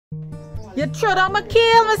You throw down my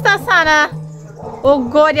kale, Mr. Sana. Oh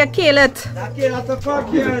God, you kill it.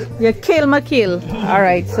 You kill my kill.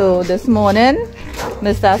 Alright, so this morning,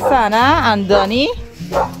 Mr. Sana and Donnie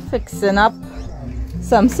fixing up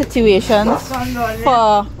some situations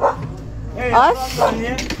for us.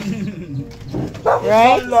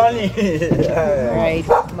 Right? Right.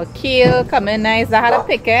 McKeel coming nice. I had to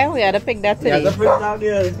pick it. We had to pick that today. Right.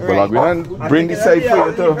 Well, I'm going to bring this side for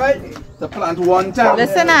you to plant one time.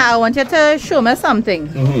 Listen, I want you to show me something.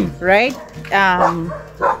 Right?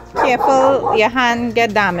 Careful your hand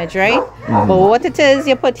get damaged, right? But what it is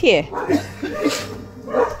you put here?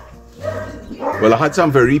 Well, I had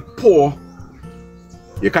some very poor,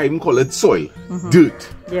 you can't even call it soil, dirt.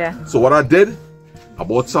 Yeah. So what I did, I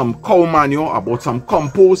bought some cow manure, I bought some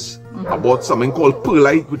compost, I bought something called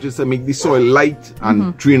perlite, which is to make the soil light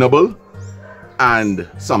and drainable, and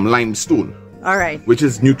some limestone. Alright. Which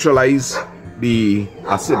is neutralize the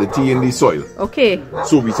acidity in the soil. Okay.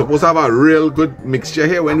 So we're supposed to have a real good mixture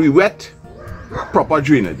here when we wet, proper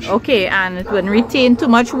drainage. Okay, and it wouldn't retain too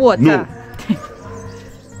much water. No.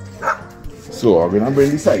 So I'm gonna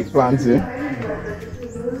bring the side plants here.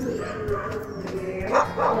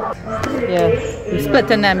 Yeah, we're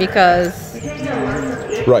splitting them because...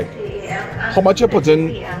 Right. How much you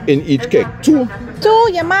putting in each cake? 2? 2,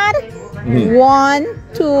 you mad? 1,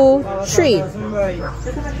 2, 3.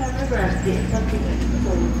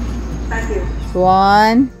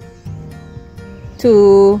 1,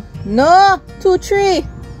 2, no, 2, 3.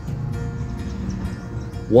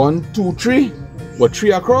 1, 2, 3. What,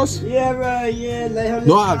 3 across? Yeah, right, yeah.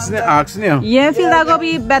 No, ask me. You feel that gonna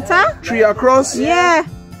be better? 3 across? Yeah.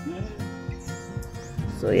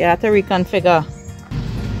 So you have to reconfigure.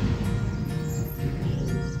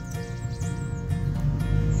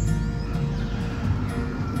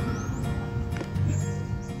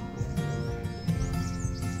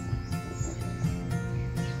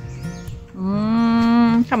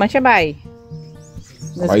 How much you buy?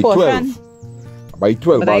 This Buy portion? 12. Buy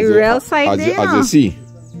 12. But I real size as you see,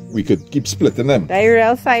 we could keep splitting them. That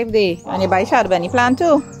real 5 day. And you buy shad bunny plant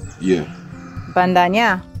too? Yeah.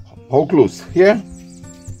 Bandanya? How close? Here?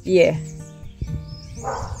 Yeah.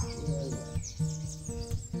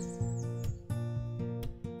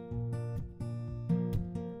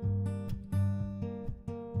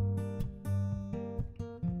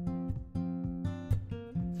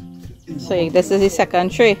 So this is the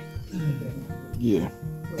second tray. Yeah.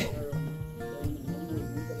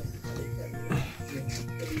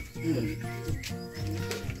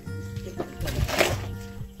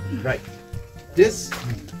 Right. This,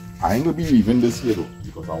 I ain't gonna be leaving this here though,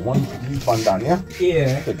 because I want the bandana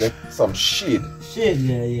to get some shade. Shade,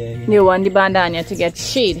 yeah. You want the bandana to get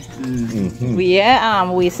shade.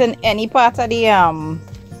 We send any part of the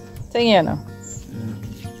thing, you know.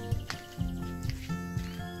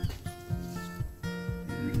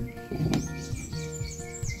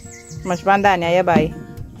 How much bandana you buy?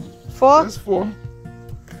 4? That's 4.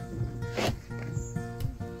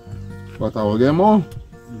 But I will get more.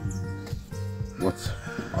 But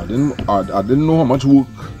I didn't know how much work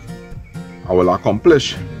I will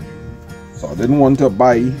accomplish. So I didn't want to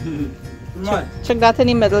buy. Check that in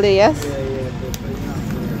the middle there, yes?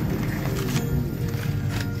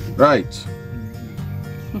 Right.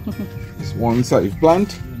 This one side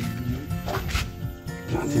plant.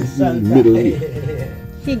 That is the middle here.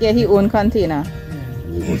 He get his own container.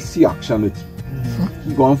 You will see action with it.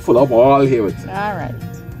 He going full up all here with it. Alright.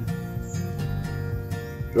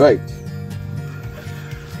 Right.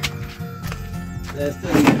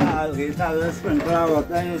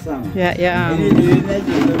 Yeah.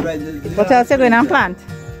 What else you going to plant?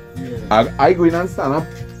 I go in and stand up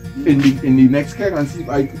in the next cake and see if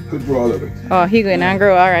I could grow all of it. Oh, he going to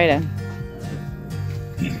grow. Alright then.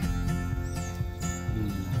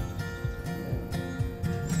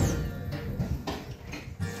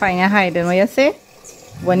 Find your hiding, what you say?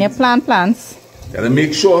 When you plant plants, Gotta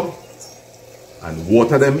make sure and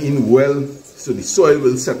water them in well so the soil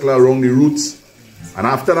will settle around the roots. And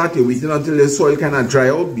after that, you're waiting until the soil kind of dry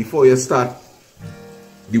out before you start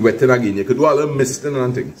the wetting again. You could do all the misting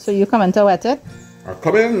and things. so you come in to wet it?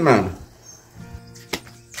 Come in, man.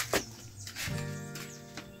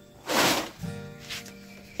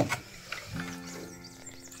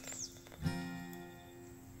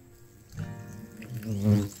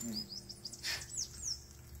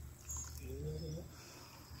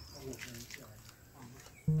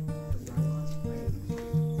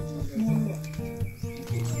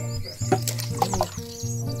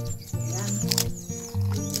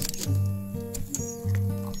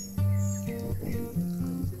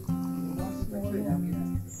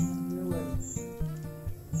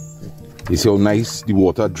 You see how nice the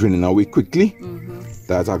water draining away quickly?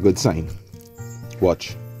 That's a good sign.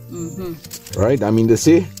 Watch. Right? I mean, they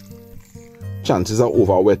say chances are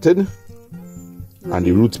overwetted and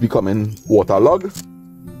the roots becoming waterlogged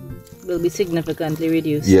will be significantly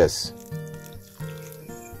reduced. Yes.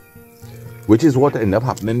 Which is what ended up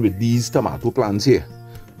happening with these tomato plants here.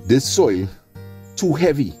 This soil, too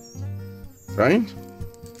heavy. Right?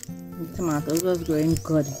 The tomatoes was growing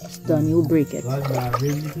good. It's done, you break it.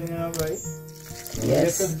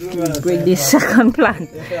 Yes, you break the second plant.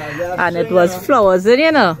 And it was flowers,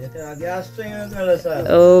 you know.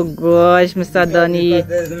 Oh gosh, Mr. Donny.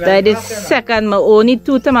 That is second, my only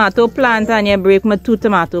 2 tomato plant and you break my 2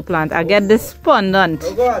 tomato plant. I get despondent.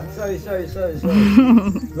 Oh God, sorry.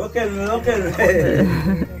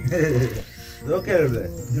 Look at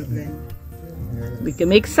me. We can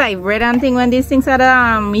make sieve bread and thing when these things are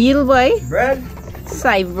the meal, boy. Bread?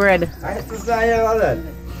 Sieve bread. I have to say all that.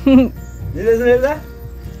 You listen to that?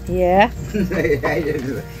 Yeah.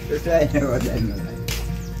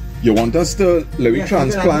 You want us to let me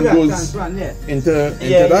transplant those into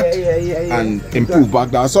that and improve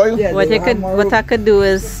back that soil? What I could do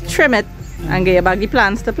is trim it and get back the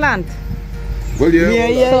plants to plant. Well, So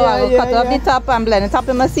I will cut off the top and blend it up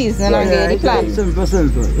in my season and get the plant.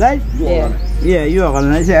 Simple. Right? Yeah. Yeah, you are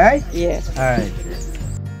gonna say, right? Yeah. Alright.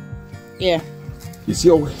 Yeah. You see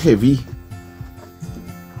how heavy?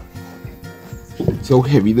 See how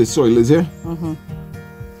heavy the soil is here?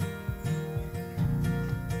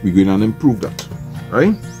 We're going to improve that,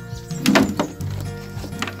 right?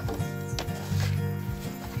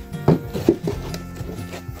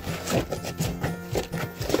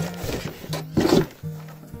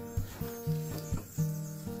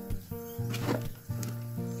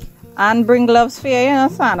 And bring gloves for you, know,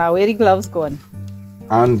 Sana. Where the gloves going?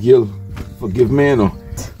 And Gil, forgive me, you know.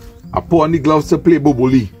 I put on the gloves to play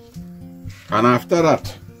boboli. And after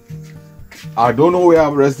that, I don't know where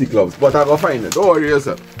I've rest the gloves, but I go find it. Don't worry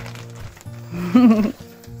yourself.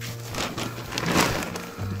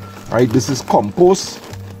 Right, this is compost.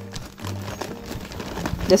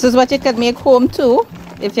 This is what you could make home too,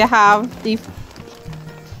 if you have the...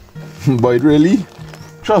 But really,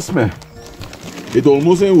 trust me, it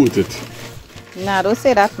almost ain't worth it. Nah, don't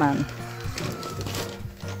say that, man.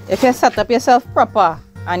 If you set up yourself proper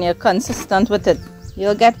and you're consistent with it,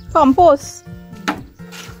 you'll get compost.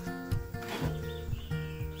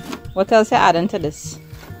 What else you adding to this?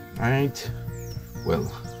 Alright, well,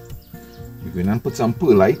 we're going to put some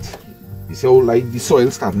perlite. You see how light the soil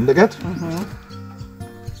starting to get?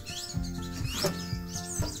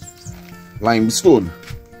 Limestone.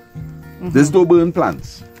 This don't burn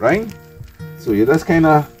plants, right? So you just kind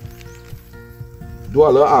of do a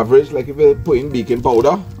little average, like if you're putting baking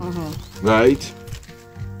powder, right?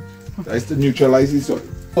 That's to neutralize the soil.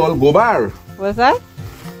 Called gobar. What's that?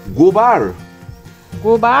 Gobar.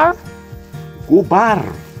 Gobar?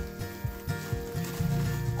 Gobar.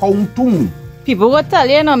 Kauntung. People will tell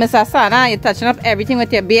you, you know, Mr. Sana, you're touching up everything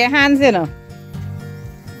with your bare hands, you know.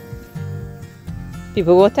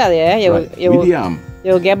 People will tell you,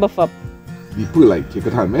 you'll get buff up. The perlite, you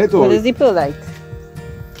could hand me it. What is the perlite?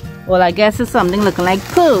 Well, I guess it's something looking like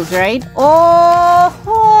pearls, right? Oh,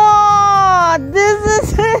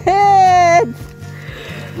 this is it!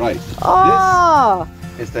 Right. Oh!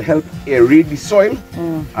 This is to help aerate the soil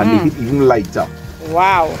and make it even lighter.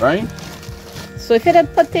 Wow. Right? So if you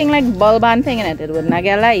did put thing like bulb and thing in it, it would not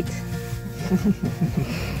get light.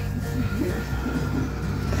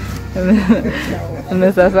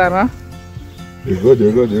 Mr. Sana? You're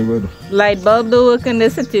good. Light bulb don't work in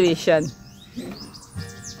this situation.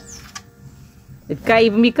 It can't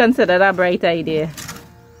even be considered a bright idea.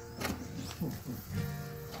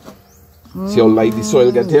 See how light the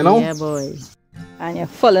soil gets here now? Yeah, boy. And you're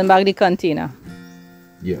filling back the container.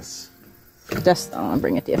 Yes. Just, I'm going to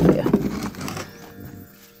bring it here for you.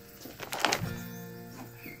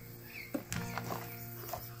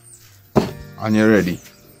 And you're ready.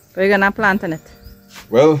 We're going to plant in it.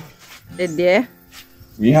 Well, It there?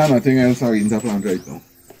 we have nothing else to plant right now.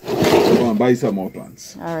 We're going to buy some more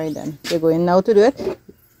plants. Alright then. You're going now to do it?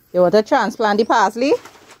 You want to transplant the parsley?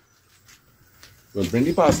 Well, bring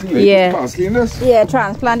the parsley. Right? Yeah. Parsley in this? Yeah,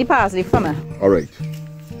 transplant the parsley for me. Alright.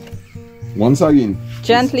 Once again.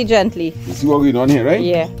 Gently. You see what we're doing here, right?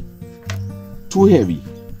 Yeah. Too heavy.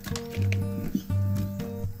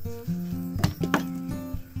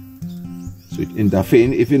 So it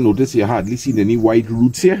interferes. If you notice, you hardly see any white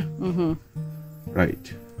roots here.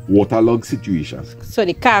 Right. Waterlogged situations. So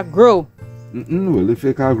the can't grow. Well, if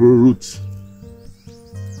you can't grow roots,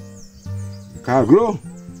 you can't grow.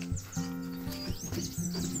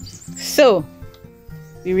 So,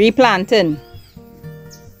 We replanting.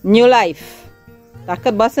 New life. That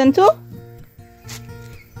could bust into?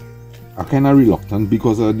 I'm kind of reluctant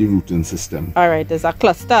because of the rooting system. Alright, there's a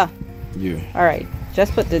cluster. Yeah. Alright,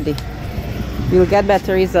 just put it there. You'll get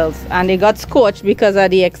better results. And they got scorched because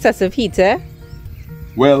of the excessive heat, eh?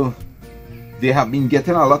 Well, they have been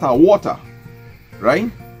getting a lot of water,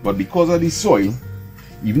 right? But because of the soil,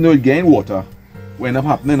 even though it's getting water, what ends up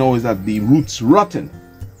happening now is that the roots rotten.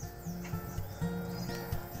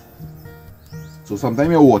 So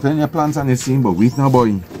sometimes you're watering your plants and you're saying, but wait now,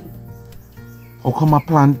 boy. How come a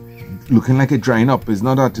plant looking like it's drying up? It's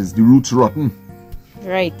not that, it's the roots rotten.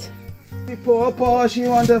 Right. The pawpaw, she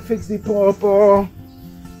want to fix the pawpaw.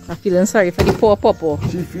 I'm feeling sorry for the poor pawpaw.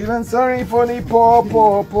 She feeling sorry for the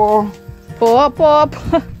pawpaw. Poor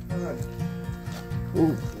pawpaw.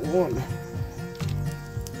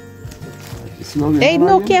 Hey,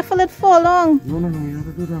 no, careful it fall long. No, you have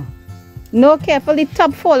to do that. No, careful the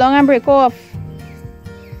top fall long and break off.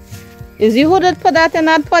 Is you who did put that in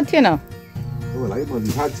that pot, you know? Well, I but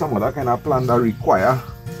we had some other kind of plant that require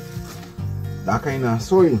that kind of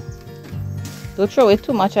soil. Don't throw it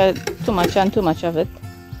too much of it.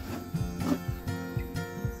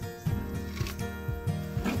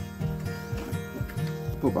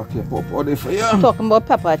 Put back your pawpaw there for you. Talking about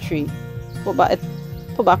pepper tree. Put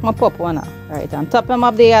back my pawpaw now. Right, and top him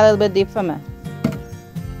up there a little bit deep for me.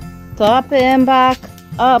 Top him back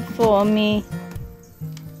up for me.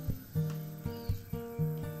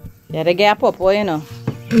 You gotta get a pawpaw, you know.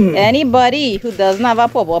 Anybody who doesn't have a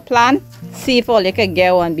pawpaw plant, see if all you can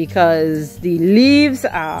get one, because the leaves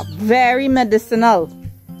are very medicinal.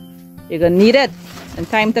 You're gonna need it in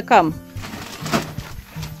time to come.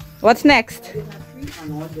 What's next?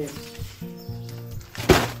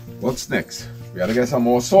 What's next? We gotta get some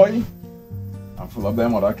more soil and fill up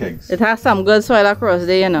them other kegs. It has some good soil across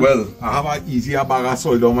there, you know. Well, I have an easier bag of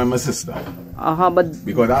soil down with my sister. But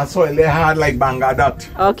because that soil they hard like Banga dot.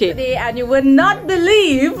 Okay. And you would not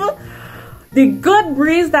believe the good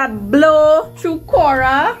breeze that blow through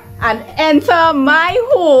Cora and enter my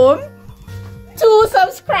home. 2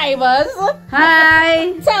 subscribers.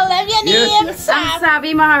 Hi. Tell them your name. I'm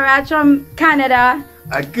Savi Maharaj from Canada.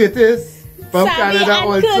 And Curtis from Canada and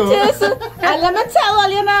also. Curtis. And let me tell all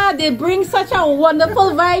you now, they bring such a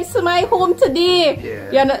wonderful vibes to my home today.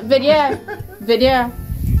 Yeah. You know, Vidya.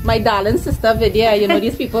 My darling sister Vidya, you know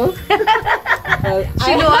these people? She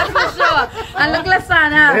knows for sure. And look,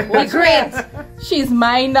 Lasana, we're great. She's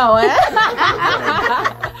mine now, eh?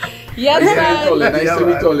 Yes, man. Nice to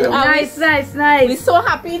meet all you. Nice. We're so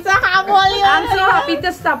happy to have all you. I'm so happy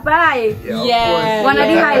to stop by. Yeah. One of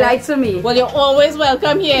the highlights for me. Well, you're always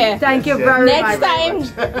welcome here. Thank you very Next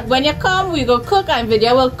much. time, when you come, we go cook and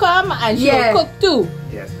Vidya will come and she will cook too.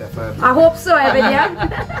 Yes, definitely. I hope so,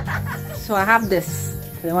 Vidya. So I have this.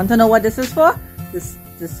 You want to know what this is for? This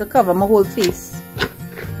to cover my whole face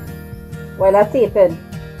while I tape it.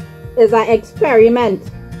 It's an experiment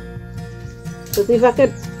to see if I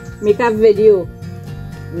could make a video.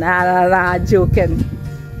 Nah, joking.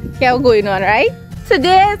 Here we going on, right?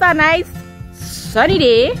 Today is a nice sunny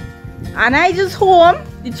day and I just home.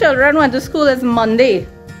 The children went to school. It's Monday,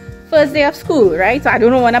 first day of school, right? So I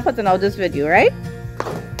don't know when I'm putting out this video, right?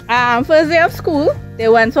 First day of school, they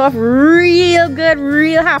went off real good,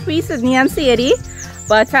 real happy, Sydney and Sadie.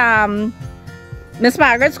 But Miss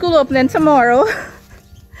Margaret's school opening tomorrow.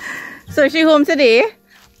 So she home today.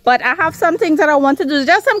 But I have some things that I want to do.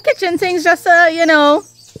 Just some kitchen things, just to, you know,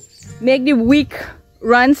 make the week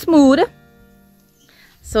run smooth.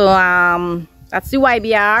 So that's the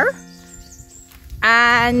YBR.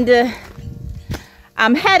 And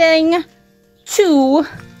I'm heading to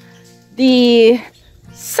the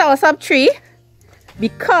soursop tree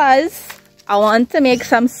because I want to make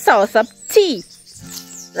some soursop tea,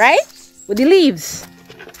 right? With the leaves.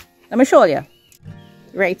 Let me show you.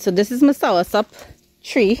 Right, so this is my soursop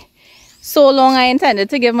tree. So long I intended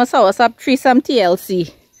to give my soursop tree some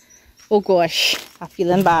TLC. Oh gosh, I'm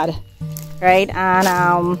feeling bad. Right, and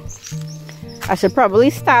I should probably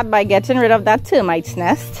start by getting rid of that termite's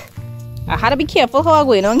nest. I had to be careful how I'm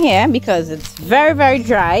going on here because it's very, very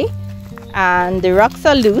dry and the rocks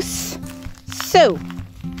are loose. So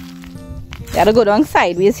you gotta go down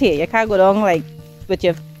sideways here. You can't go down like with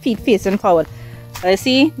your feet facing forward. But you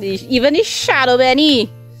see, even the shadow benny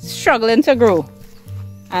struggling to grow.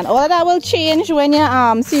 And all of that will change when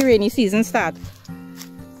you see rainy season start.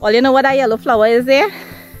 All you know what that yellow flower is there?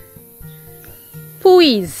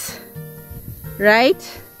 Peewees.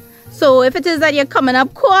 Right? So if it is that you're coming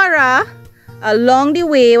up Cora, along the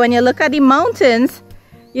way when you look at the mountains,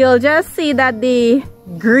 you'll just see that the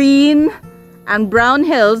green and brown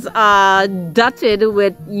hills are dotted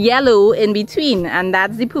with yellow in between, and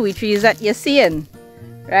that's the peewah trees that you're seeing,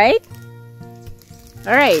 right?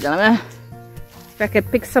 All right, if I could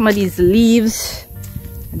pick some of these leaves.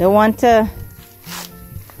 I don't want to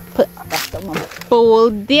put that on my bowl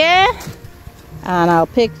there, and I'll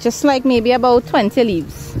pick just like maybe about 20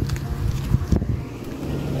 leaves,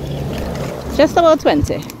 just about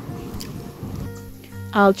 20.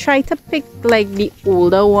 I'll try to pick like the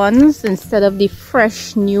older ones instead of the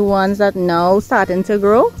fresh new ones that now starting to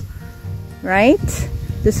grow, right?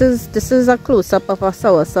 This is a close-up of a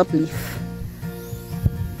soursop leaf.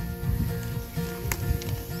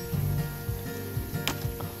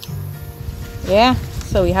 Yeah,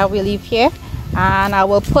 so we have a leaf here, and I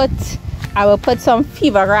will put some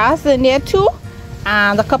fever grass in there too,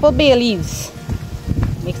 and a couple bay leaves.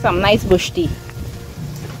 Make some nice bush tea.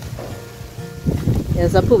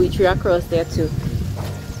 There's a peewah tree across there too.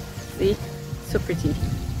 See? So pretty.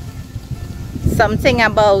 Something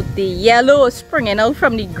about the yellow springing out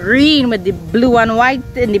from the green with the blue and white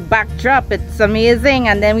in the backdrop. It's amazing.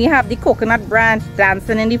 And then we have the coconut branch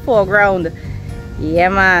dancing in the foreground. Yeah,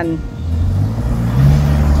 man.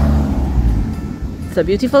 It's a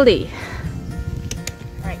beautiful day.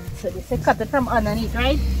 Right, so this is cut it from underneath,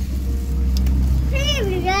 right?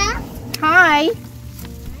 Hi.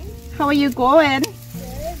 How are you going?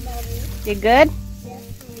 You good?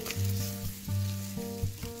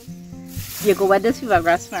 You go with this fever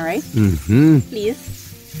grass now, right? Mm-hmm. Please.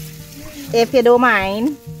 If you don't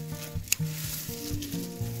mind.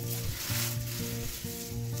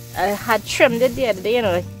 I had trimmed it the other day, you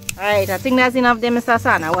know. Alright, I think that's enough there, Mr.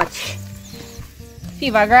 Sana. Watch.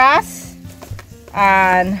 Fever grass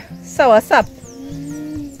and soursop.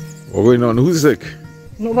 What's going on? Who's sick?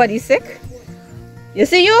 Nobody's sick. You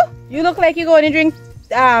see you? You look like you're going to drink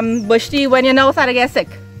bush tea when you now start to get sick.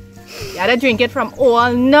 You gotta drink it from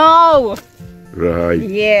all now. Right.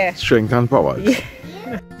 Yeah. Strength and powers.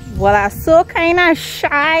 Yeah. Well, I'm so kind of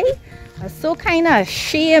shy. I'm so kind of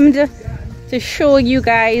ashamed to show you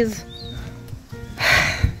guys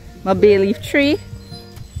my bay leaf tree.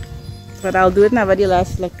 But I'll do it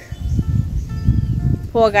nevertheless. Look.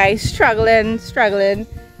 Poor guy struggling.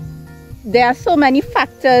 There are so many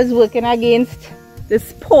factors working against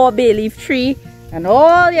this poor bay leaf tree and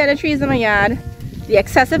all the other trees in my yard. The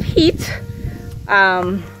excessive heat.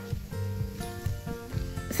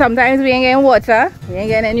 Sometimes we ain't getting water, we ain't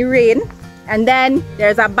getting any rain, and then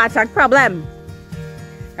there's a battered problem.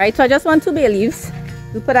 Right, so I just want 2 bay leaves.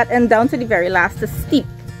 We'll put that end down to the very last to steep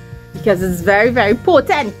because it's very, very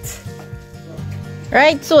potent.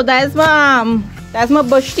 Right, so that's my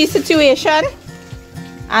bush tea situation.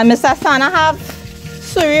 And Mr. Sana have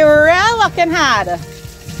Suri real working hard.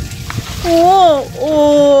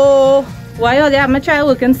 Oh, why are they have my child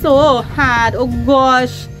working so hard? Oh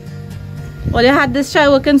gosh. Well, they had this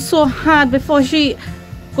child working so hard before she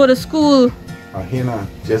go to school. Hina,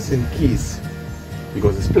 just in case,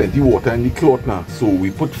 because there's plenty water in the cloth now, so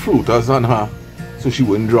we put floaters on her so she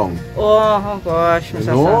wouldn't drown. Oh gosh, Mr.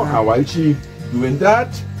 No, Sana. and while she doing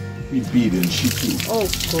that, we beating she too. Oh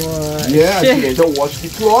gosh. Yeah, she had to wash the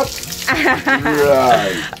cloth.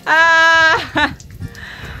 Right.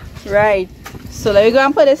 Right. So let me go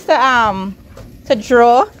and put this to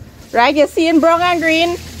draw. Right, you're seeing brown and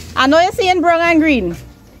green. I know you're seeing brown and green.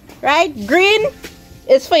 Right? Green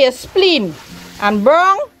is for your spleen and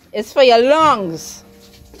brown is for your lungs.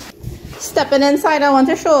 Stepping inside, I want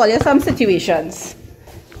to show all you some situations.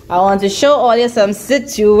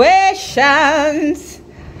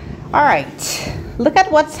 Alright, look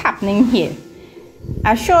at what's happening here.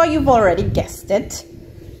 I'm sure you've already guessed it.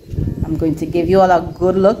 I'm going to give you all a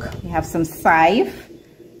good look. We have some chive,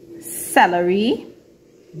 celery,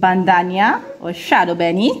 bandania or shadow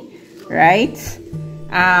benny, right?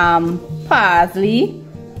 Parsley,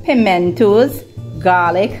 pimentos,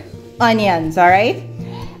 garlic, onions, all right?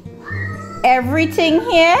 Everything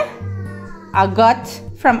here I got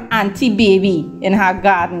from Auntie Baby in her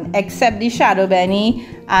garden, except the shadow benny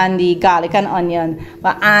and the garlic and onion.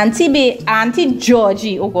 But Auntie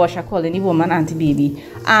Georgie, oh gosh, I call any woman Auntie Baby.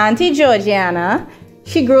 Auntie Georgiana,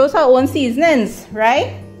 she grows her own seasonings,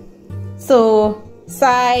 right? So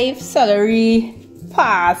chive, celery,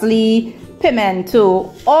 parsley,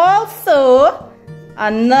 pimento. Also,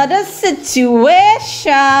 another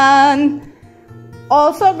situation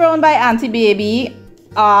also grown by Auntie Baby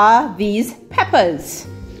are these peppers.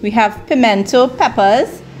 We have pimento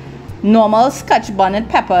peppers, normal Scotch bonnet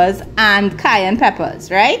peppers, and cayenne peppers,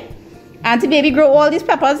 right? Auntie Baby grow all these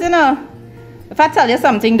peppers, you know. If I tell you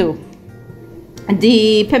something though,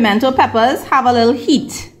 the pimento peppers have a little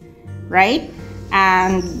heat, right?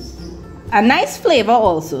 And a nice flavor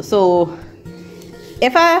also. So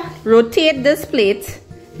if I rotate this plate,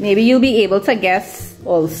 maybe you'll be able to guess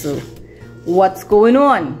also what's going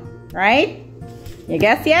on, right? You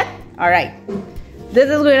guess yet? All right. This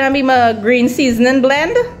is going to be my green seasoning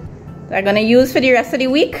blend that I'm going to use for the rest of the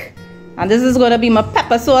week. And this is going to be my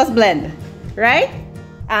pepper sauce blend, right?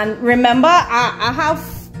 And remember, I have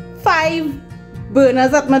 5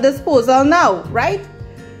 burners at my disposal now, right?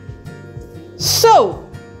 So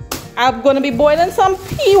I'm going to be boiling some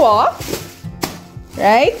peewah,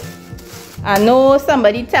 right? I know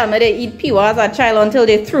somebody tell me they eat peewah as a child until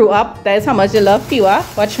they threw up. That is how much they love peewah.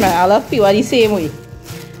 Watch me, I love peewah the same way.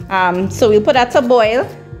 So we'll put that to boil.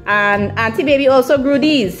 And Auntie Baby also grew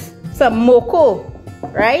these, some moko,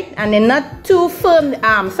 right? And they're not too firm.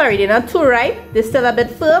 Sorry, they're not too ripe. They're still a bit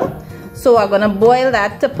firm. So I'm gonna boil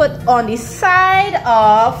that to put on the side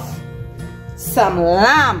of some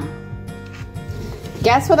lamb.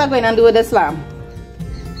 Guess what I'm going to do with this lamb?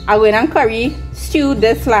 I'm going to curry stew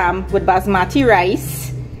this lamb with basmati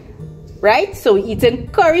rice, right? So we're eating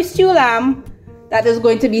curry stew lamb that is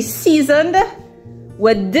going to be seasoned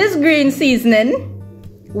with this green seasoning,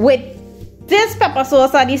 with this pepper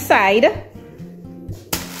sauce on the side.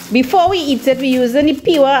 Before we eat it, we're using the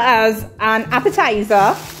peewah as an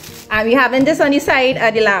appetizer, and we're having this on the side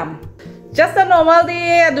of the lamb. Just a normal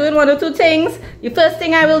day, I'm doing 1 or 2 things. The first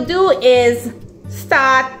thing I will do is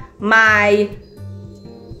start my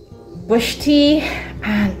bush tea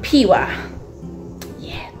and peewah.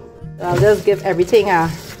 Yeah. I'll just give everything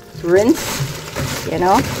a rinse, you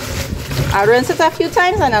know. I'll rinse it a few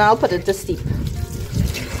times and then I'll put it to steep.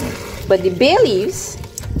 But the bay leaves,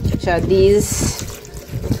 which are these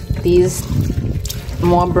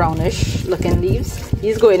more brownish looking leaves,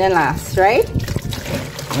 these go in and last, right?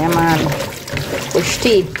 Yeah, man. Bush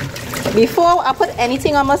tea. Before I put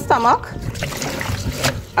anything on my stomach,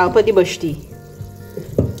 I'll put the bush tea.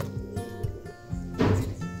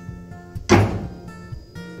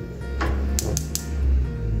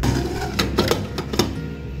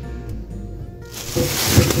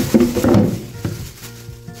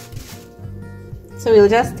 So we'll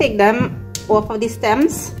just take them off of the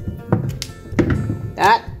stems.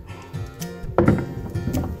 That.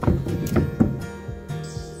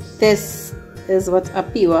 This is what a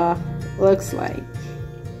peewah looks like.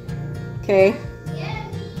 Okay.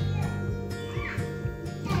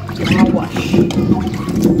 I'll wash.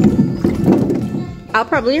 I'll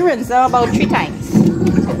probably rinse them about 3 times.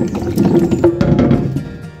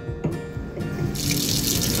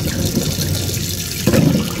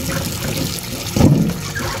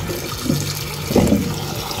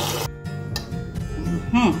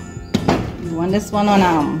 You want this one on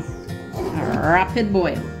a rapid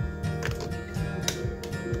boil.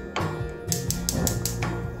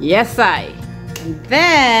 Yes, and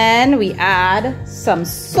then we add some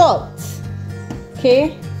salt.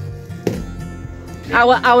 Okay. I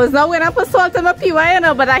was not going to put salt in my peewah, you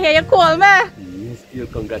know, but I hear you call me. Yes,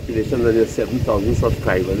 congratulations on your 7,000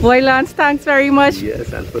 subscribers. Boy, Lance, thanks very much.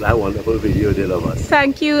 Yes, and for that wonderful video they love us.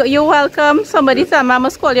 Thank you. You're welcome. Somebody tell me I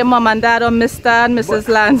must call your mom and dad or Mr. and Mrs.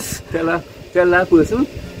 Lance. Tell that person,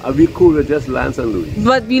 I'll be cool with just Lance and Louis.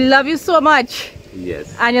 But we love you so much.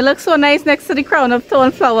 Yes. And you look so nice next to the crown of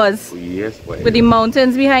thorn flowers. Yes, boy. With the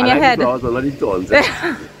mountains behind your head. Flowers, but not the thorns.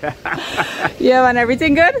 Yeah, man,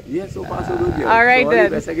 everything good? Yes, so far so good. Yeah. All right,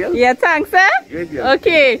 so then. Yeah, thanks, eh? Good, yeah.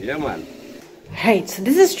 Okay. Yeah, man. Right, so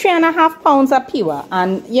this is 3.5 pounds of peewah.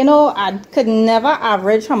 And, you know, I could never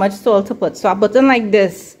average how much salt to put. So I put in like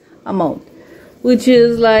this amount, which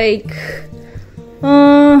is like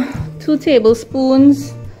 2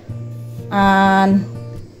 tablespoons and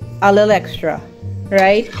a little extra,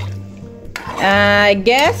 right? I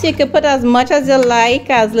guess you could put as much as you like,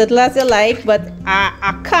 as little as you like, but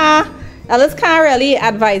I just can't really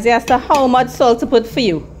advise you as to how much salt to put for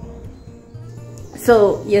you.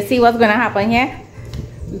 So you see what's going to happen here?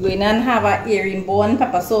 We're going to have a herringbone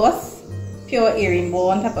pepper sauce, pure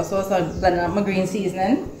herringbone pepper sauce. I'm blending up my green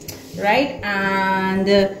seasoning, right?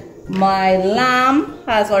 And my lamb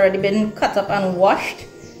has already been cut up and washed.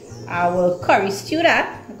 I will curry stew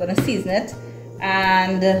that. I'm going to season it,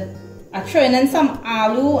 and I'm throwing in some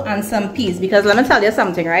aloo and some peas, because let me tell you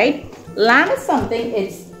something, right? Lamb is something,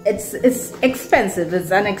 it's expensive.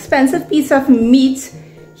 It's an expensive piece of meat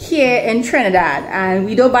here in Trinidad, and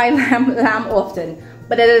we don't buy lamb often,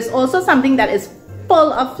 but it is also something that is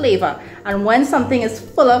full of flavor. And when something is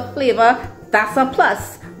full of flavor, that's a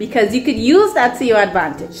plus, because you could use that to your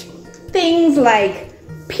advantage. Things like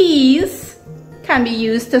peas can be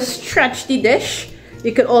used to stretch the dish.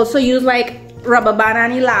 You could also use like rubber band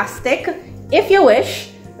and elastic if you wish,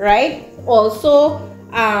 right? Also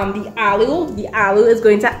the aloo. The aloo is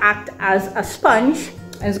going to act as a sponge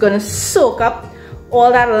and it's going to soak up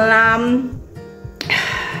all that lamb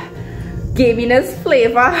gaminess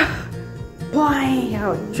flavor. Boy, I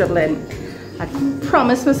was dribbling. I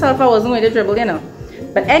promised myself I wasn't going to dribble, you know.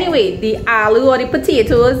 But anyway, the aloo or the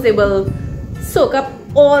potatoes, they will soak up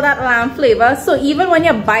all that lamb flavor. So even when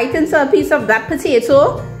you bite into a piece of that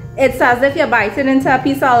potato, it's as if you're biting into a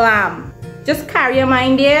piece of lamb. Just carry your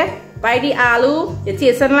mind there. By the aloo, the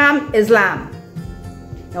tasting lamb is lamb.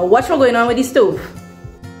 Now watch what's going on with the stove.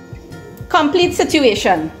 Complete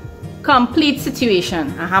situation. Complete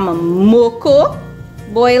situation. I have my moko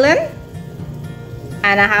boiling.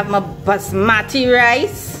 And I have my basmati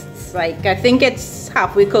rice. It's like, I think it's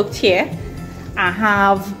halfway cooked here. I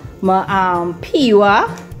have my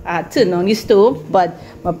peewah. I turned on the stove, but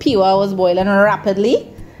my peewah was boiling rapidly.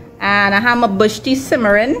 And I have my bush tea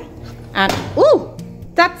simmering. And, ooh,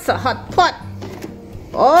 that's a hot pot.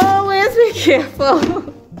 Always be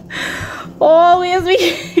careful. Always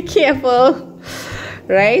be careful.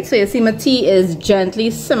 Right? So you see my tea is gently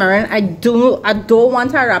simmering. I don't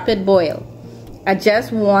want a rapid boil. I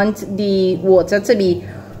just want the water to be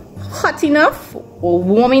hot enough or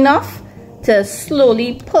warm enough to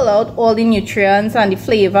slowly pull out all the nutrients and the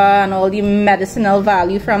flavor and all the medicinal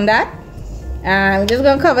value from that. And I'm just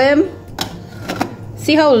gonna cover him.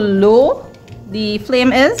 See how low the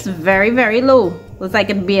flame is? Very, very low. Looks like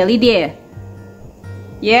it's barely there.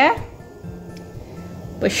 Yeah?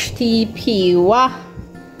 Bush tea, peewah,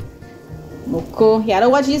 moko. You gotta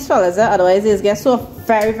watch these fellas, otherwise they get so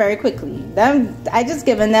very, very quickly. Then I just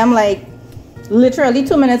given them like literally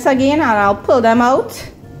 2 minutes again, and I'll pull them out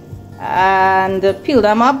and peel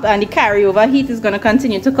them up, and the carryover heat is gonna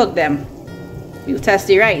continue to cook them. We'll test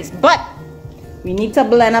the rice, but we need to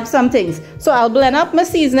blend up some things. So I'll blend up my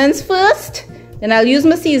seasonings first, then I'll use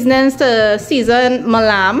my seasonings to season my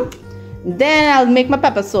lamb. Then I'll make my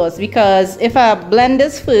pepper sauce, because if I blend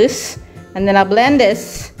this first and then I blend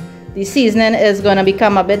this, the seasoning is gonna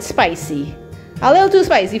become a bit spicy. A little too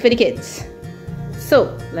spicy for the kids.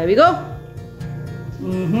 So, there we go.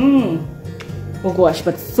 Oh gosh,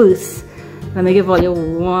 but first, let me give all you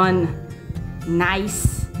one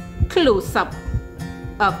nice close-up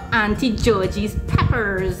of Auntie Georgie's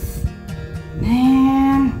peppers.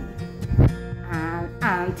 Man. And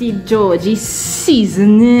Auntie Georgie's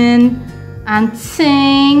seasoning and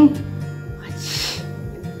thing. Watch.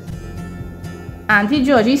 Auntie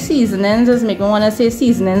Georgie's seasonings just make me want to say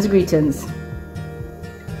seasonings greetings.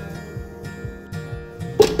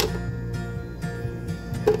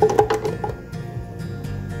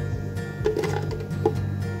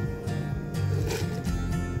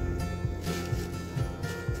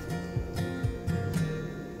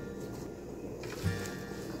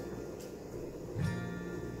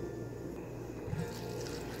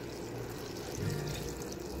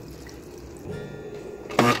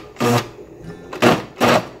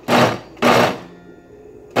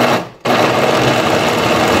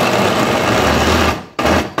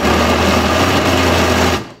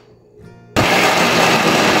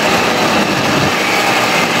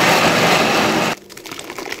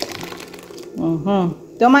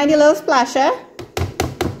 Don't mind the little splasher.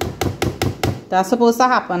 That's supposed to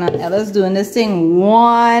happen, and Ella's doing this thing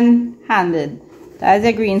one-handed. That's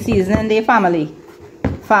a green seasoning day, family.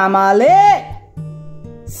 Family!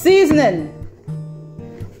 Seasoning.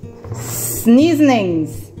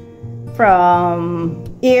 Sneezings from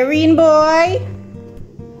Erin boy.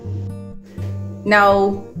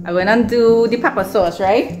 Now, I'm gonna do the pepper sauce,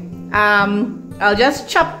 right? I'll just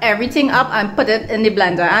chop everything up and put it in the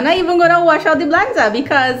blender. I'm not even gonna wash out the blender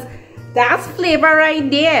because that's flavor right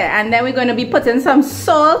there. And then we're gonna be putting some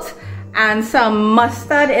salt and some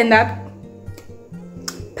mustard in that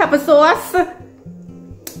pepper sauce.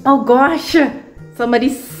 Oh gosh, somebody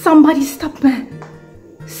stop me.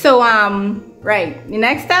 So right, the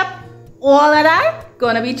next step, all of that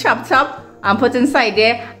gonna be chopped up and put inside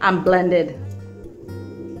there and blended.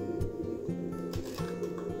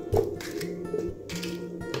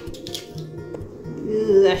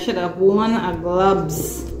 I should have worn a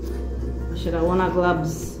gloves.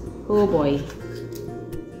 Oh boy.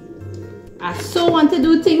 I so want to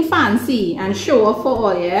do thing fancy and show off for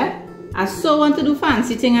all, yeah? I so want to do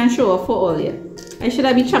fancy thing and show off for all, yeah? I should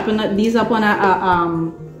have been chopping these up on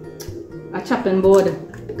a chopping board.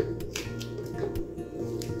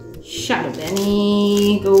 Shadow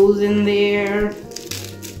Benny goes in there.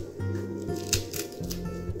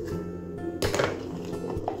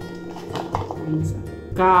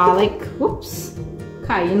 Garlic, whoops,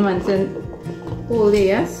 cayenne went in all there,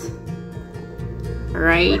 yes.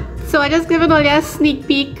 Right, so I just given all you a sneak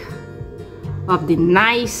peek of the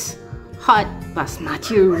nice hot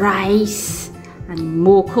basmati rice and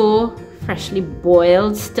moko, freshly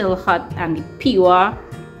boiled, still hot, and the peewah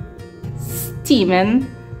steaming.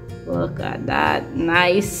 Look at that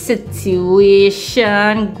nice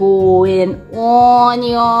situation going on,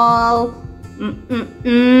 y'all.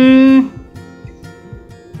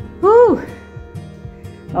 Whew.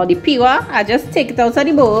 Now the peewah, I just take it out of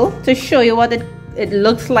the bowl to show you what it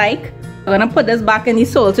looks like. I'm gonna put this back in the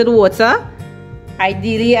salted water.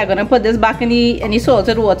 Ideally, I'm gonna put this back in the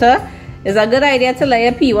salted water. It's a good idea to let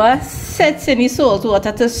your peewah sit in the salt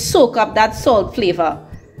water to soak up that salt flavor,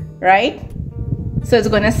 right? So it's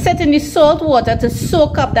gonna sit in the salt water to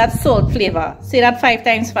soak up that salt flavor. Say that 5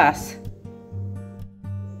 times fast.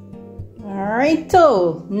 Alright,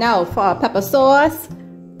 so now for our pepper sauce,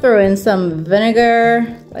 throw in some vinegar,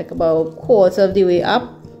 like about 1/4 of the way up,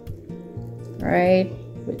 right?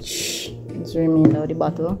 Which is the remainder of the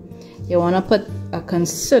bottle. You want to put a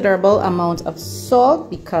considerable amount of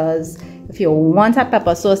salt, because if you want a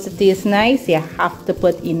pepper sauce to taste nice, you have to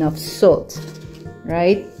put enough salt,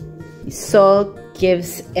 right? The salt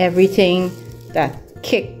gives everything that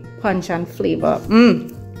kick, punch, and flavor.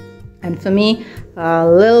 And for me, a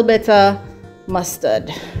little bit of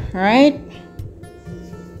mustard, right?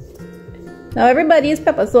 Now everybody's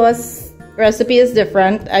pepper sauce recipe is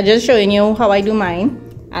different. I'm just showing you how I do mine,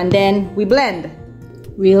 and then we blend.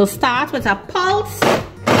 We'll start with a pulse.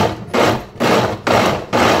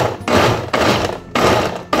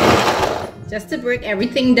 Just to break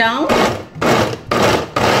everything down.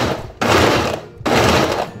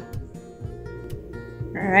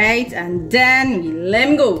 Alright, and then we let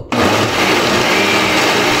them go.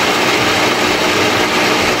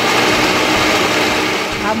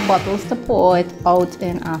 I have bottles to pour it out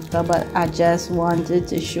in after, but I just wanted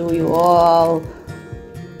to show you all.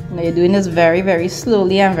 Now you're doing this very, very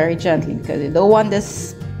slowly and very gently, because you don't want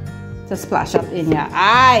this to splash up in your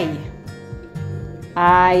eye.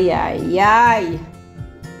 Aye.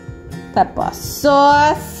 Pepper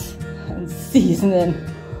sauce and seasoning.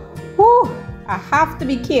 Whew. I have to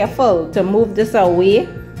be careful to move this away,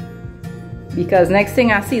 because next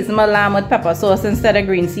thing I season my lamb with pepper sauce instead of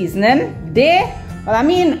green seasoning. Well, I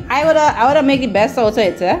mean, I woulda make the best out of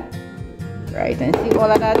it, eh? Right, and see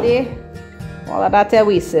all of that there? All of that there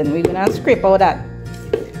wasting. We're gonna scrape out that.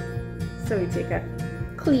 So we take a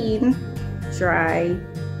clean, dry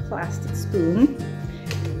plastic spoon,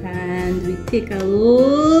 and we take a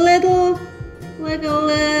little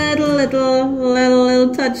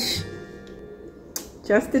touch,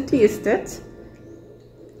 just to taste it.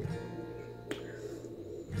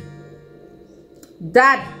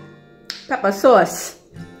 That pepper sauce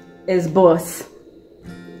is boss.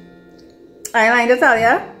 I like to tell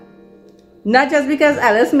ya, not just because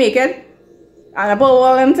Alice make it and I put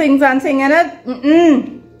all them things and thing in it.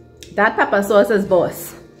 That pepper sauce is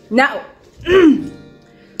boss. Now,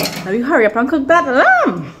 now you hurry up and cook that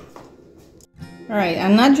lamb. Alright,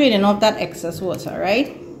 I'm not draining off that excess water,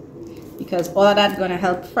 right? Because all of that's gonna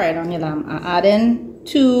help fry down your lamb. I add in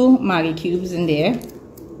 2 Maggi cubes in there.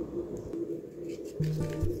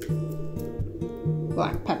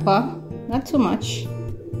 Black pepper, not too much.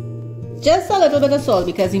 Just a little bit of salt,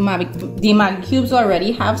 because the Maggi cubes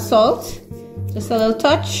already have salt. Just a little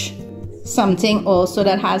touch. Something also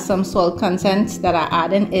that has some salt content that I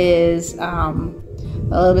add in is a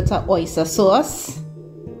little bit of oyster sauce.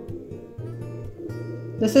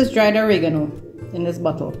 This is dried oregano in this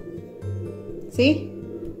bottle. See?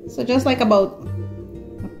 So just like about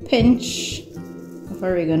a pinch of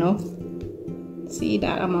oregano. See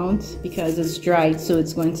that amount, because it's dried, so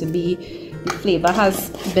it's going to be, the flavor has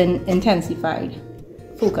been intensified.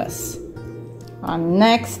 Focus. And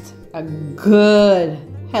next, a good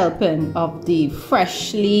helping of the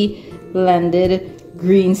freshly blended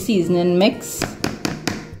green seasoning mix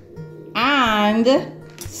and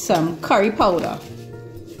some curry powder.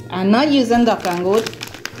 I'm not using duck and goat,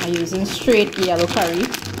 I'm using straight yellow curry,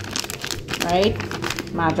 right?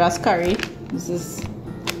 Madras curry. This is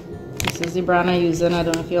the brand I'm using. I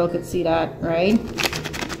don't know if you all could see that, right?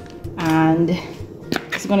 And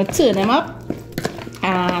just gonna turn them up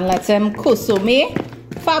and let them consume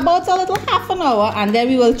for about a little half an hour, and then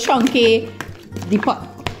we will chunky the pot.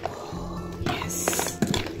 Oh, yes,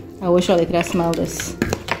 I wish I could have smelled this.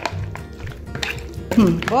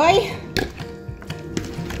 Boy,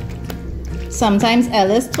 sometimes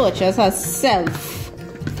Ellis tortures herself.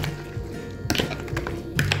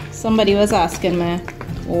 Somebody was asking me,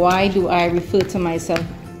 why do I refer to myself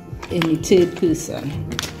in the 3rd person?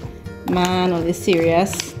 Man, are they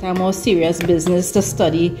serious? They're more serious business to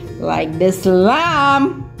study like this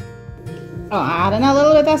lamb. adding a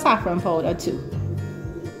little bit of saffron powder too.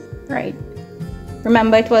 Right.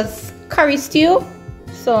 Remember, it was curry stew,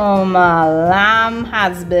 so my lamb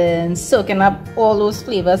has been soaking up all those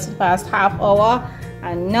flavors for the past half hour,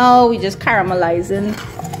 and now we're just caramelizing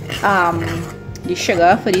the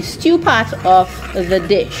sugar for the stew part of the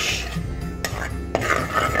dish.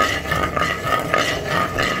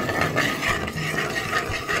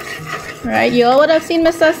 Right, you all would have seen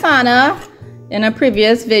Mr. Sana in a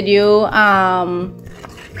previous video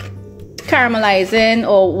caramelizing,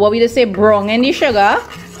 or what we just say, browning the sugar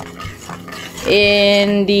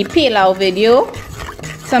in the peewah video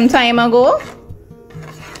some time ago.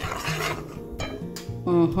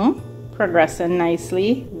 Progressing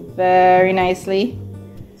nicely, very nicely.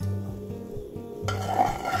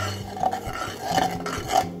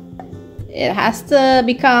 It has to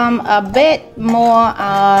become a bit more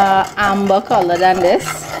amber color than this.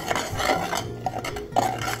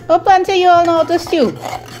 Hope until you all know how to stew.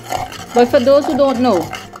 But for those who don't know,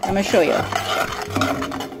 let me show you.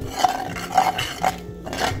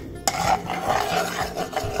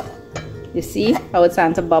 You see how it's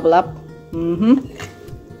starting to bubble up?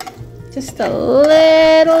 Just a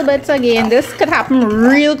little bit again. This could happen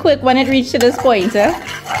real quick when it reaches this point.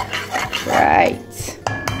 Right.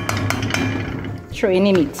 Throwing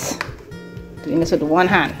the meat. Doing this with one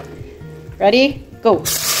hand. Ready? Go.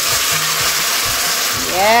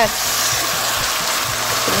 Yes.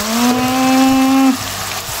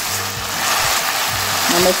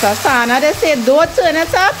 Now Mr. Sana, they say don't turn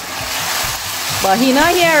it up. But he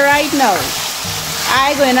not here right now.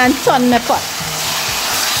 I go in and turn my pot.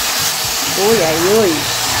 Oh yeah,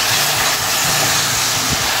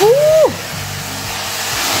 Woo!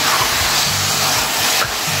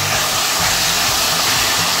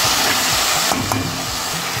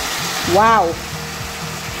 Wow.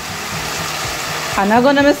 I'm not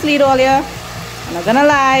gonna mislead all you. I'm not gonna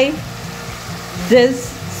lie. This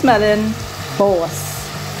smelling boss.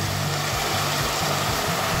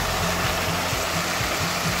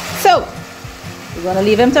 So we're gonna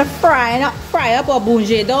leave him to fry up or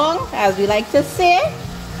bounger down, as we like to say.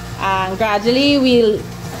 And gradually we'll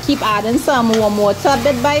keep adding some warm water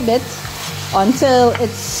bit by bit until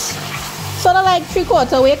it's sort of like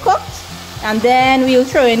 3/4 way cooked. And then we'll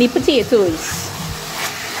throw in the potatoes.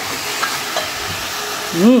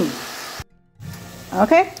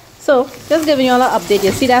 Okay, so just giving you all an update.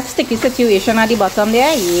 You see that sticky situation at the bottom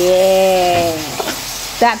there? Yeah,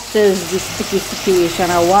 that is the sticky situation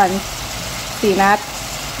I want. See that?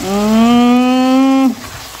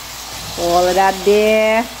 All of that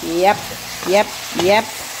there. Yep.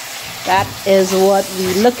 That is what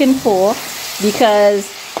we're looking for, because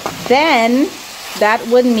then that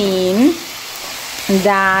would mean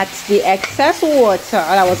that the excess water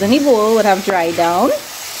that was in the bowl would have dried down,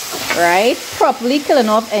 right? Properly killing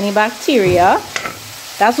off any bacteria.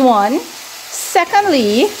 That's one.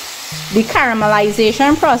 Secondly, the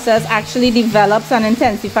caramelization process actually develops and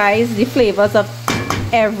intensifies the flavors of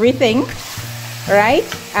everything, right?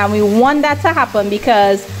 And we want that to happen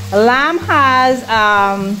because lamb has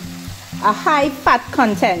a high fat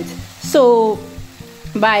content. So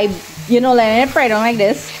by letting it fry down like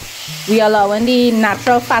this, we allowing the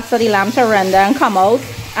natural fats of the lamb to render and come out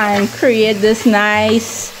and create this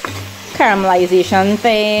nice caramelization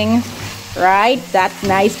thing, right? That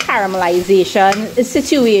nice caramelization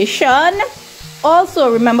situation. Also,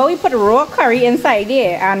 remember we put raw curry inside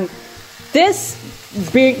there, and this,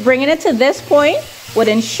 bringing it to this point, would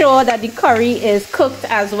ensure that the curry is cooked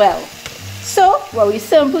as well. So what we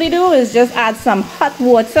simply do is just add some hot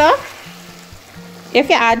water. If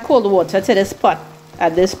you add cold water to this pot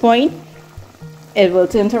at this point, it will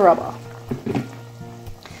turn to rubber.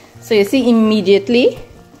 So you see immediately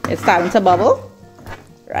it's starting to bubble,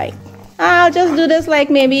 right? I'll just do this like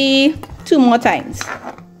maybe 2 more times.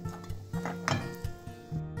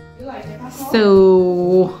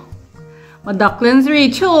 So my ducklings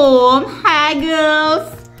reach home. Hi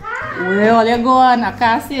girls. Hi. Where all you going? I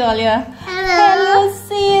can't see all you. Hello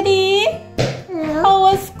Sadie. Hello. How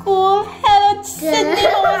was school? Hello Sydney.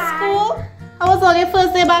 How was school? How was all your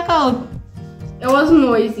first day back out? It was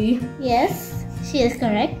noisy. Yes, she is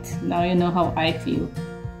correct. Now you know how I feel.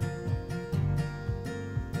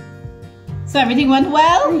 So everything went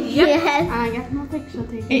well? Yep. Yes. I got my picture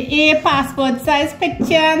taken. A passport size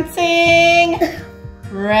picture and thing.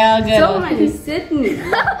 Real good. So many Sydneys.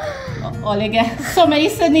 All you get, so many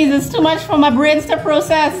Sydneys. It's too much for my brains to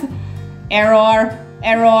process. Error.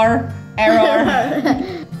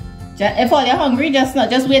 If all you're hungry, just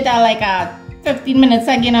wait like 15 minutes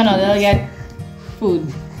again and you'll get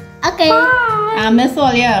food. Okay. I miss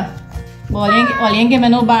all you. All you give me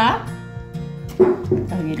no bar.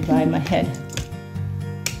 I'll get behind my head.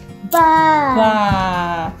 Ba.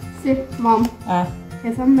 Ba. Sit, Mom.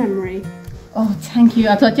 Here's a memory. Oh, thank you.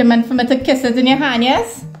 I thought you meant for me to kiss it in your hand,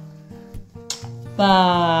 yes? Ba.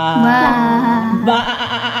 Ba. Ba.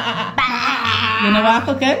 You know what I'm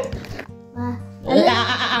cooking? Ba.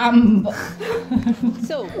 Lamb.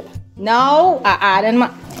 So, now I add in my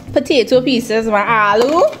potato pieces, my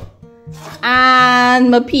aloo, and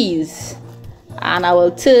my peas. And I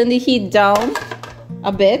will turn the heat down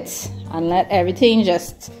a bit and let everything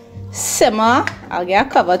just simmer. I'll get a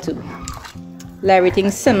cover too. Let everything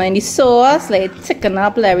simmer in the sauce, let it thicken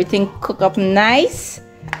up, let everything cook up nice.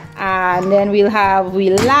 And then we'll have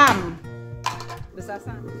lamb.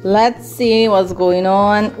 Let's see what's going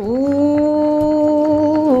on. Ooh,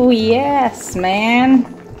 yes, man.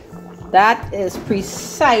 That is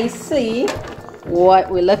precisely what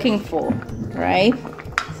we're looking for, right?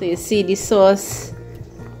 So you see the sauce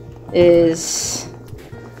is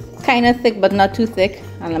kind of thick but not too thick.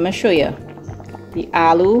 And let me show you. The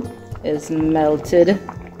aloo is melted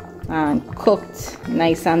and cooked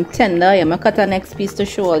nice and tender. I'm going to cut the next piece to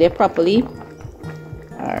show all you properly.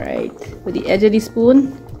 Alright, with the edge of the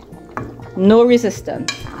spoon, no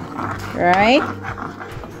resistance. Right?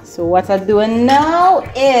 So what I'm doing now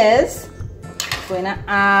is going to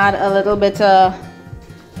add a little bit of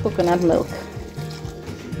coconut milk.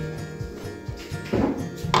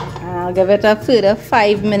 And I'll give it a further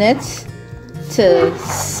 5 minutes to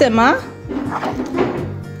simmer.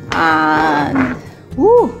 And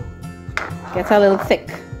whoo, get a little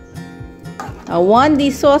thick. I want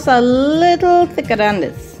the sauce a little thicker than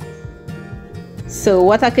this. So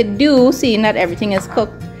what I could do, seeing that everything is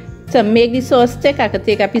cooked, to make the sauce thick, I could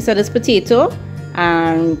take a piece of this potato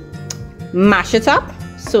and mash it up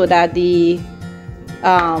so that the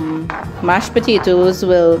mashed potatoes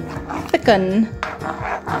will thicken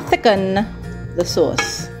the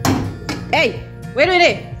sauce. Hey, wait a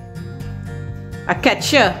minute. I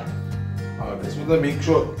catch you. This was to make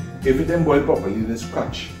sure if it didn't boil properly, this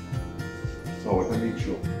scratch. So I want to make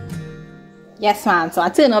sure. Yes, man. So I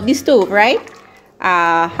turn off the stove, right?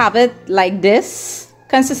 Have it like this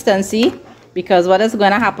consistency, because what is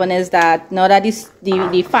going to happen is that now that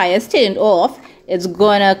the fire is turned off, it's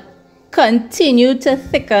going to continue to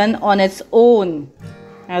thicken on its own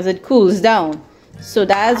as it cools down. So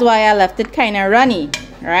that's why I left it kind of runny,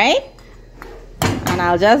 right? And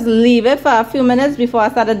I'll just leave it for a few minutes before I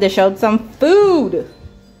start to dish out some food.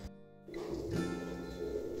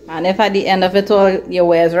 And if at the end of it all your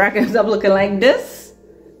wares rack ends up looking like this,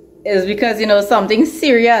 it's because you know something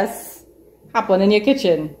serious happened in your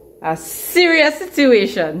kitchen. A serious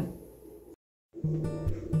situation.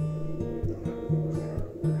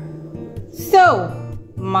 So,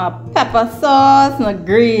 my pepper sauce, my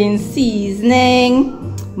green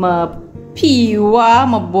seasoning, my peewah,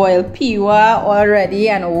 my boiled peewah already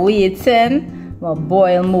and waiting. My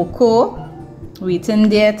boiled moko, waiting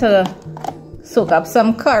there to soak up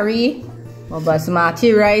some curry. My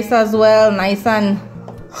basmati rice as well, nice and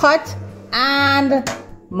hot. And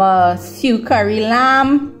my stew curry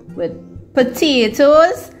lamb with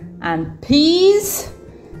potatoes and peas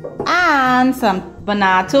and some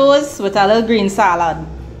bananas with a little green salad.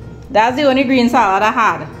 That's the only green salad I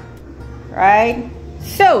had, right?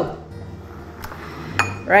 So,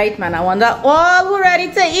 right, man, I wonder all who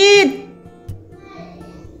ready to eat.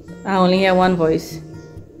 I only hear one voice.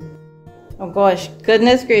 Oh gosh,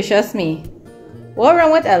 goodness gracious me. What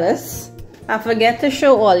wrong with Ellis? I forget to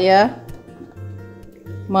show all ya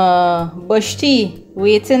my bush tea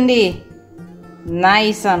waiting there.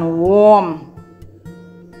 Nice and warm.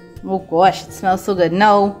 Oh gosh, it smells so good.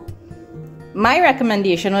 Now, my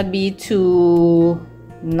recommendation would be to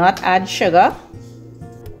not add sugar.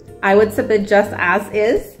 I would sip it just as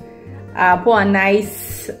is. Pour a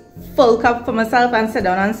nice full cup for myself and sit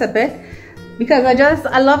down and sip it. Because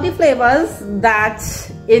I love the flavors that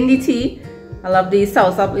in the tea. I love the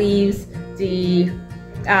soursop leaves, the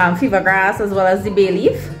fever grass, as well as the bay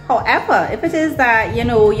leaf. However, if it is that you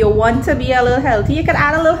know you want to be a little healthy, you can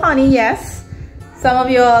add a little honey. Yes, some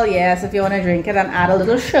of you all, yes, if you want to drink it, and add a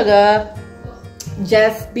little sugar.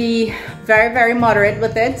 Just be very, very moderate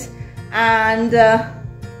with it. And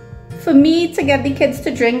for me to get the kids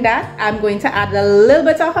to drink that, I'm going to add a little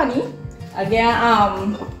bit of honey.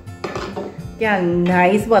 Again, get a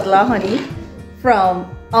nice bottle of honey from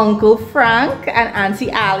Uncle Frank and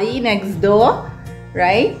Auntie Ali next door,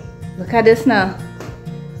 right? Look at this now.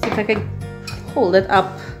 See if I can hold it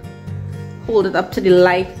up to the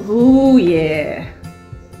light. Ooh, yeah,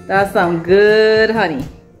 that's some good honey,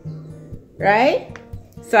 right?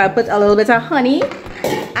 So I put a little bit of honey,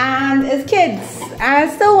 and as kids, I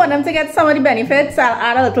still want them to get some of the benefits. I'll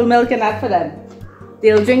add a little milk in that for them.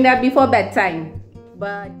 They'll drink that before bedtime.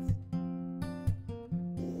 But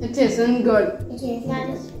It isn't good. It is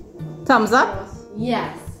nice. thumbs up?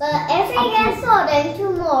 Yes. But if we get sold then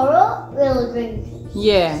tomorrow, we'll drink.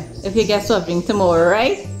 Yeah, if you get something tomorrow,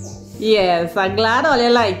 right? Yes, I'm glad all you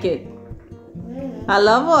like it. I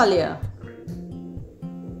love all you.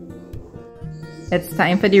 It's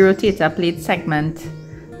time for the rotator plate segment.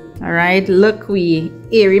 Alright, look, we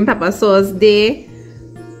airing pepper sauce day.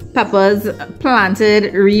 Peppers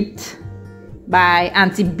planted, reaped by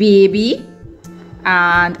Auntie Baby.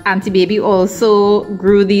 And Auntie Baby also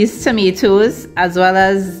grew these tomatoes as well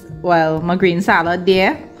as, well, my green salad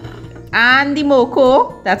there. And the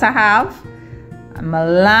moko that I have. And my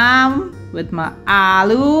lamb with my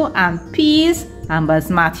aloo and peas and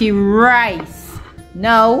basmati rice.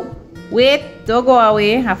 Now, wait, don't go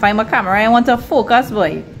away. I find my camera. I want to focus,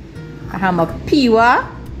 boy. I have my peewah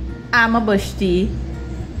and my bush tea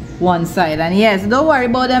one side. And yes, don't worry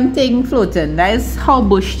about them thing floating. That is how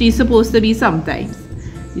bush tea is supposed to be sometimes.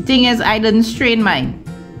 The thing is, I didn't strain mine.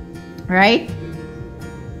 Right?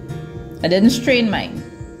 I didn't strain mine.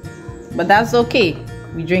 But that's okay.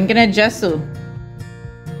 We're drinking it just so.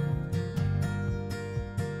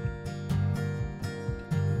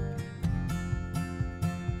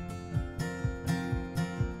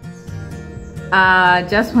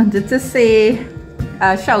 Just wanted to say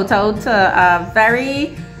a shout out to a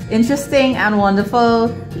very interesting and wonderful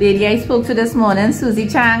lady I spoke to this morning, Susie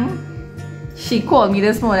Chang. She called me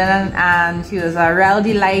this morning and she was a real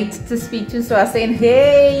delight to speak to. So I was saying,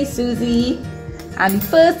 hey Susie, and the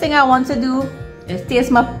first thing I want to do is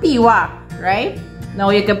taste my peewah, right? Now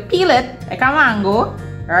you can peel it like a mango,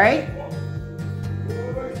 right?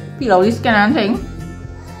 Peel out the skin and thing,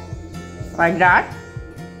 like that.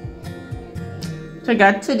 To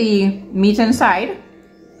get to the meat inside.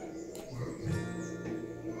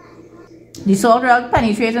 The salt will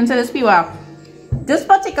penetrate into this peewah. This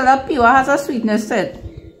particular peewah has a sweetness to it.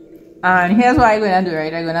 And here's what I'm going to do,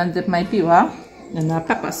 right? I'm going to dip my peewah in the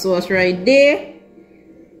pepper sauce right there.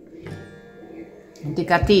 And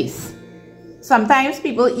take a taste. Sometimes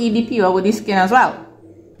people eat the peewah with the skin as well.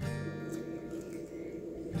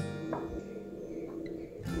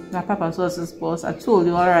 That pepper sauce is boss. I told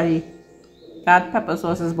you already. That pepper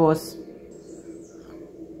sauce is boss.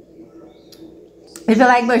 If you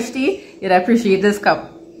like bush tea, you'd appreciate this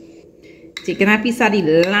cup. Taking a piece of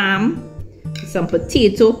the lamb, some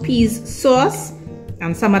potato peas sauce,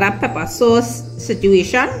 and some of that pepper sauce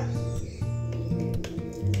situation.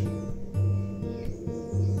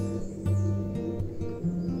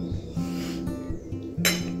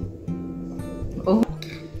 Oh,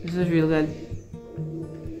 this is real good.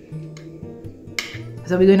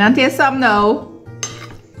 So we're gonna taste some now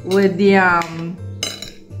with the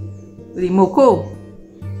moko,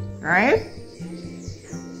 right?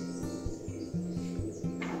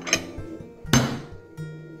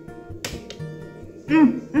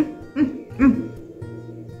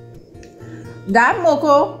 That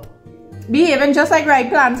moko behaving just like ripe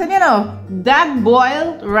plantain, you know. That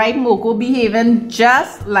boiled ripe moko behaving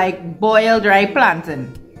just like boiled ripe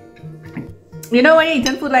plantain. You know when you're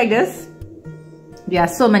eating food like this, there are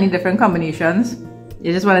so many different combinations.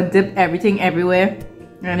 You just want to dip everything everywhere.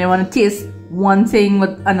 And you want to taste one thing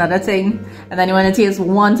with another thing. And then you want to taste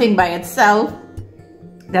one thing by itself.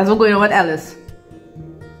 That's what's going on with Ellis.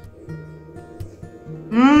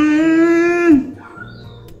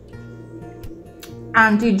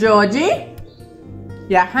 Auntie Georgie,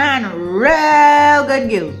 your hand real good,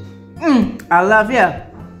 girl. I love you.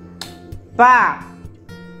 Bah.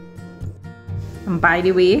 And by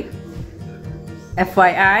the way,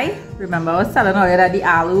 FYI, remember I was telling you that the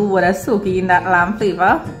aloo was soaking in that lamb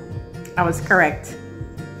flavor? I was correct.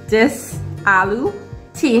 This aloo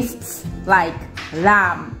tastes like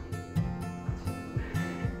lamb.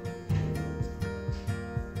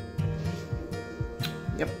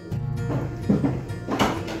 Yep.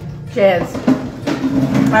 Cheers.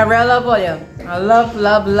 I really love all you. I love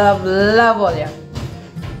all you.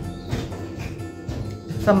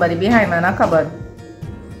 Somebody behind me in a cupboard.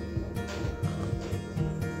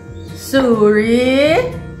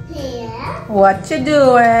 Suri, Yeah. what you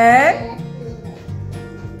doing?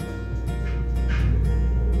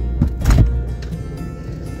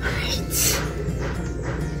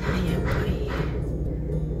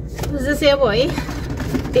 Who's this here, boy?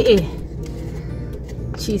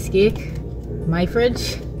 Cheesecake. My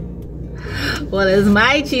fridge. What is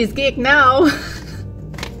my cheesecake now?